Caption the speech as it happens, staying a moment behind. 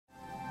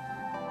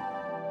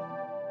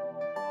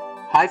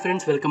Hi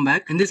friends, welcome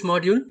back. In this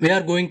module, we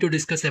are going to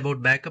discuss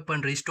about backup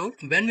and restore.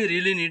 When we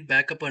really need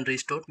backup and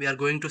restore, we are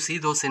going to see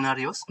those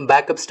scenarios,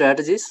 backup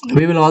strategies.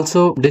 We will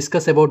also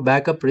discuss about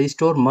backup,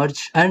 restore,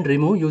 merge and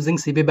remove using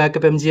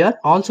CBbackupmgr.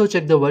 Also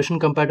check the version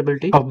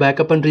compatibility of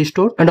backup and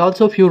restore, and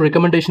also few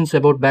recommendations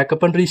about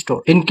backup and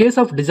restore. In case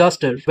of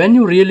disaster, when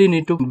you really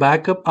need to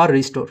backup or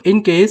restore.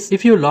 In case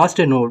if you lost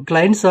a node,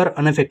 clients are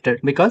unaffected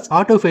because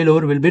auto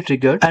failover will be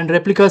triggered and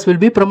replicas will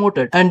be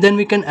promoted, and then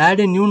we can add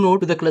a new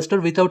node to the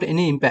cluster without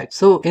any impact.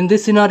 So in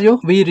this scenario,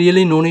 we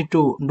really no need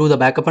to do the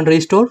backup and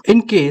restore.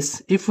 In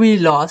case if we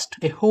lost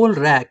a whole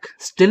rack,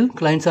 still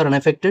clients are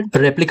unaffected,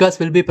 replicas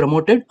will be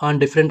promoted on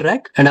different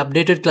rack and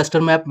updated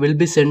cluster map will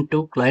be sent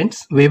to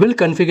clients. We will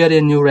configure a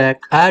new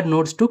rack, add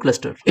nodes to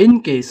cluster. In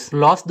case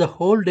lost the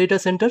whole data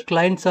center,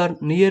 clients are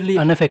nearly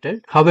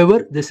unaffected.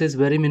 However, this is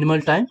very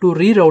minimal time to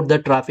reroute the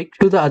traffic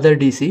to the other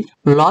DC.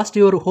 Lost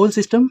your whole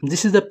system,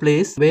 this is the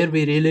place where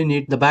we really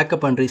need the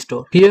backup and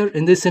restore. Here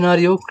in this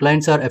scenario,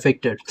 clients are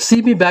affected.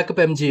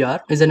 CBbackupmgr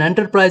is an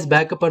enterprise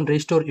backup and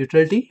restore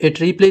utility. It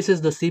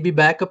replaces the CB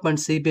backup and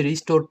CB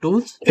restore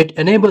tools. It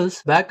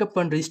enables backup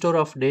and restore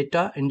of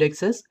data,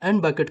 indexes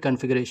and bucket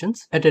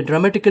configurations at a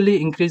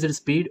dramatically increased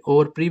speed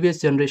over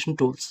previous generation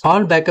tools.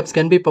 All backups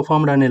can be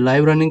performed on a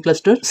live running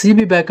cluster.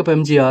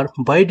 CBbackupmgr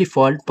by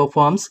default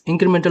performs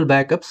incremental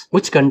backups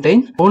which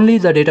contain only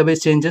the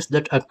database changes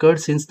that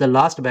occurred since the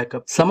last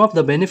backup. Some of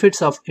the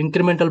benefits of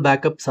incremental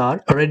backups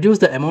are reduce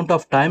the amount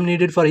of time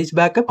needed for each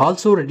backup,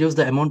 also reduce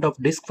the amount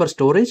of disk for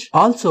storage,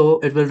 also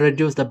it will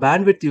reduce the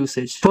bandwidth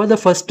usage. For the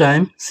first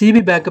time,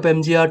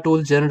 CBbackupmgr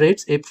tool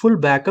generates a full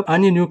backup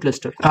on a new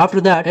cluster. After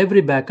that,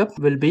 every backup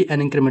will be an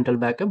incremental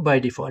backup by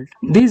default.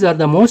 These are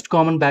the most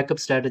common backup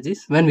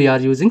strategies when we are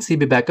using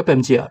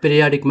CBbackupmgr: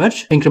 periodic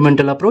merge,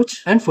 incremental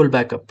approach and full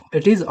backup.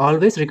 It is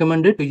always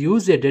recommended to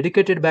use a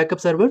dedicated backup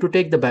server to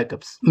take the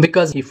backups,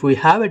 because if we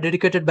have a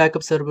dedicated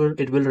backup server,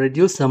 it will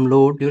reduce some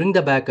load during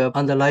the backup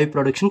on the live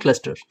production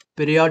cluster.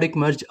 Periodic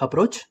merge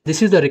approach.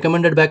 This is the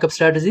recommended backup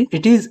strategy.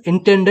 It is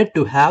intended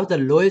to have the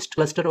lowest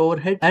cluster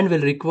overhead and will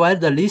require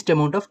the least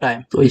amount of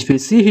time. So if you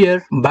see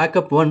here,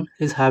 backup 1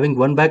 is having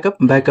 1 backup,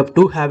 backup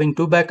 2 having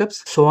 2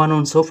 backups, so on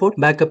and so forth.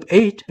 Backup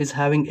 8 is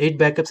having 8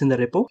 backups in the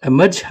repo. A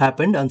merge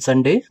happened on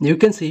Sunday. You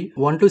can see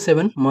 1 to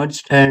 7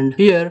 merged, and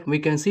here we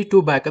can see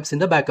 2 backups in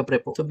the backup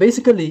repo. So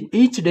basically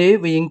each day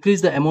we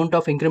increase the amount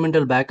of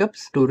incremental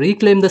backups. To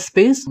reclaim the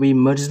space, we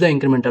merge the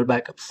incremental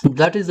backups.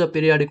 That is the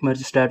periodic merge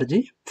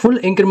strategy. Full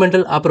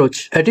incremental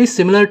approach. It is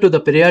similar to the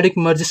periodic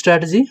merge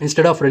strategy.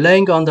 Instead of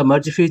relying on the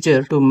merge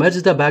feature to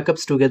merge the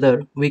backups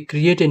together, we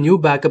create a new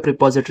backup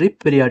repository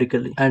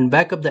periodically and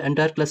backup the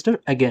entire cluster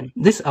again.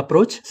 This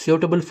approach is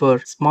suitable for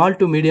small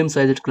to medium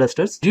sized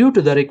clusters due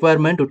to the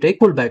requirement to take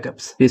full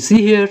backups. You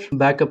see here,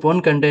 backup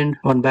 1 contained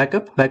 1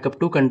 backup, backup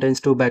 2 contains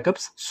 2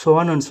 backups, so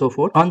on and so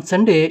forth. On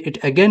Sunday, it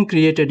again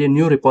created a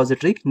new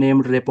repository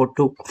named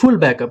repo2. Full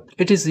backup.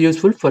 It is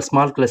useful for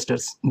small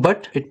clusters,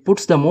 but it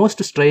puts the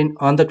most strain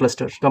on the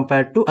cluster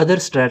compared to other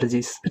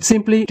strategies. It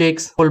simply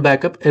takes full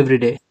backup every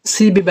day.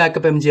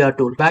 CBbackupmgr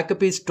tool.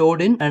 Backup is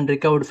stored in and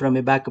recovered from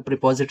a backup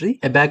repository.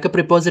 A backup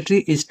repository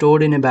is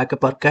stored in a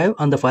backup archive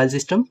on the file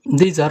system.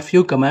 These are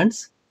few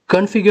commands.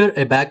 Configure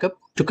a backup.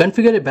 To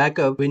configure a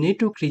backup, we need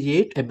to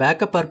create a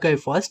backup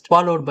archive first,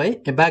 followed by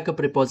a backup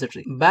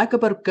repository.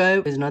 Backup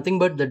archive is nothing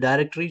but the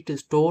directory to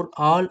store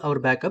all our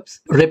backups.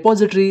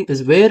 Repository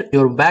is where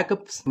your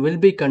backups will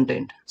be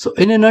contained. So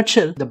in a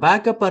nutshell, the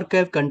backup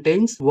archive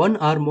contains one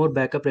or more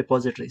backup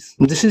repositories.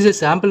 This is a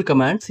sample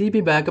command: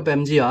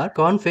 CBbackupmgr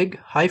config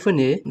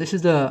 -a. This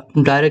is the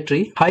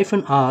directory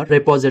 -r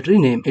repository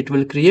name. It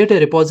will create a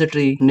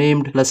repository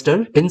named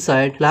cluster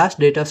inside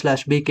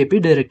 /data/bkp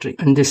directory.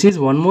 And this is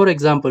one more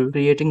example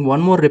creating one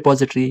more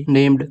repository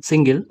named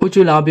single, which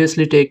will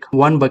obviously take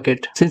 1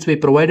 bucket since we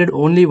provided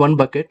only 1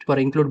 bucket for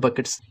include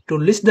buckets. To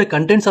list the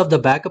contents of the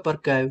backup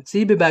archive,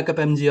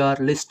 CBbackupmgr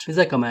list is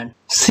a command.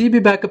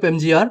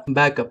 CBbackupmgr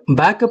backup.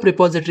 Backup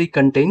repository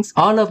contains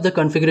all of the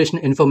configuration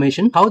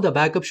information, how the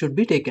backup should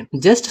be taken.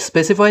 Just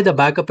specify the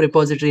backup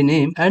repository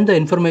name and the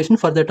information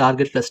for the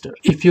target cluster.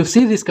 If you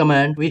see this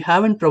command, we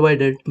haven't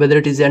provided whether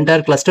it is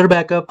entire cluster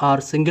backup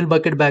or single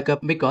bucket backup,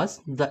 because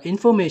the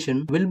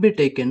information will be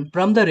taken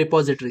from the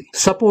repository.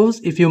 Suppose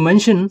if you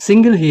mention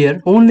single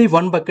here, only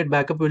 1 bucket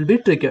backup will be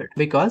triggered,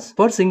 because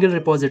for single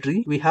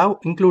repository we have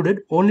included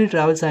only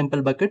travel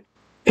sample bucket.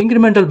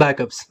 Incremental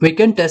backups. We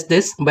can test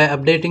this by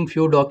updating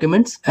few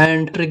documents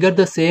and trigger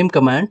the same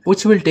command,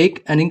 which will take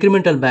an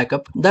incremental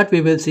backup that we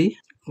will see.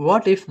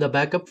 What if the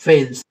backup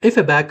fails? If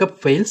a backup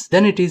fails,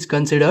 then it is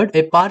considered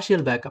a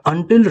partial backup.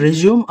 Until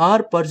resume or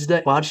purge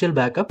the partial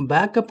backup,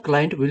 backup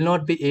client will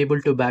not be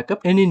able to backup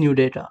any new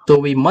data. So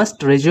we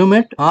must resume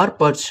it or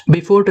purge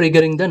before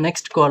triggering the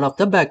next call of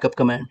the backup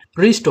command.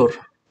 Restore.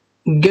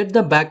 Get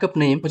the backup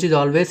name, which is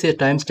always a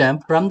timestamp,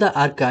 from the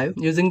archive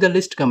using the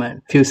list command.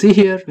 If you see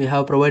here, we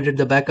have provided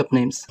the backup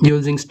names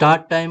using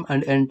start time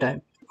and end time.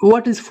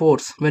 What is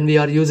force when we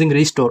are using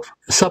restore?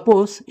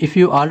 Suppose if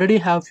you already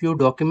have few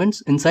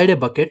documents inside a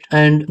bucket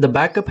and the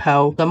backup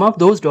have some of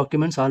those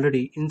documents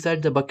already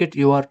inside the bucket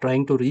you are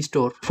trying to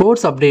restore,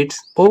 force updates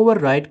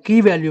override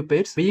key value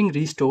pairs being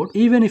restored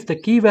even if the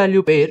key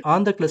value pair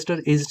on the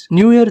cluster is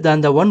newer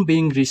than the one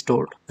being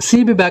restored.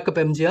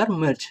 CBbackupmgr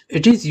merge.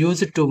 It is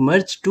used to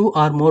merge two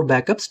or more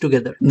backups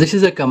together. This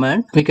is a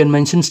command. We can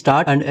mention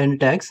start and end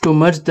tags to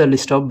merge the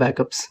list of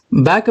backups.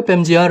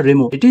 Backupmgr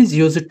remove. It is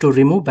used to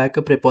remove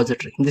backup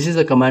repository. This is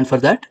a command for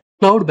that.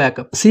 Cloud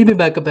backup.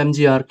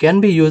 CBbackupmgr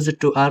can be used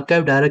to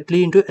archive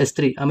directly into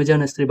S3, Amazon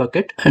S3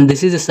 bucket. And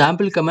this is a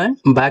sample command.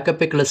 Backup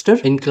a cluster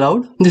in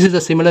cloud. This is a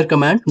similar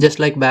command, just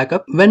like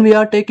backup. When we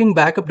are taking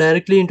backup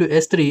directly into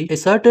S3, a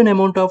certain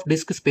amount of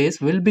disk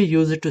space will be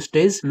used to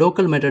stage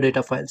local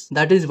metadata files.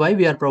 That is why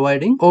we are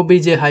providing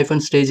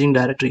obj-staging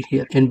directory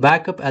here in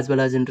backup as well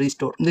as in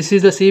restore. This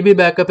is the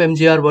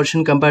CBbackupmgr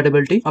version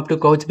compatibility up to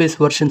Couchbase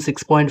version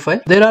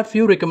 6.5. There are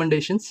few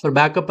recommendations for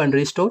backup and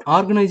restore.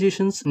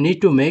 Organizations need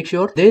to make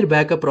sure their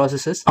backup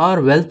processes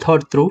are well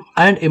thought through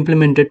and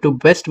implemented to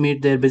best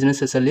meet their business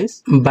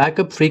SLAs,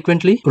 backup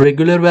frequently,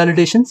 regular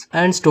validations,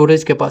 and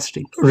storage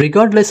capacity.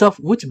 Regardless of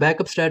which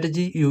backup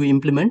strategy you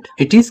implement,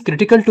 it is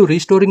critical to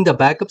restoring the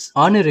backups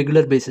on a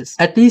regular basis,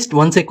 at least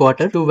once a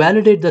quarter, to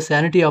validate the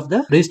sanity of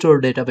the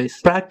restored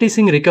database.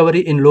 Practicing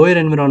recovery in lower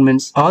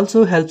environments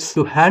also helps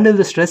to handle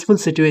the stressful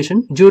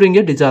situation during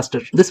a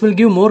disaster. This will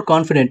give more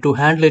confidence to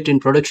handle it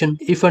in production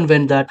if and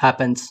when that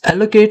happens.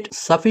 Allocate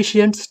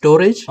sufficient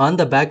storage on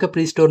the backup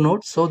restore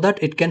node so that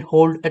it can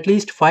hold at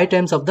least 5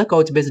 times of the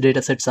Couchbase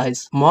dataset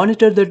size.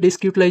 Monitor the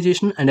disk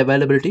utilization and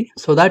availability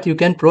so that you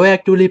can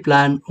proactively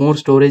plan more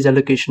storage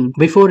allocation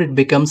before it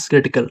becomes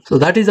critical. So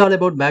that is all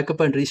about backup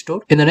and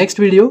restore. In the next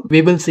video,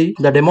 we will see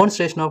the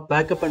demonstration of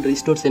backup and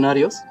restore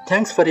scenarios.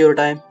 Thanks for your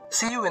time.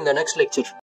 See you in the next lecture.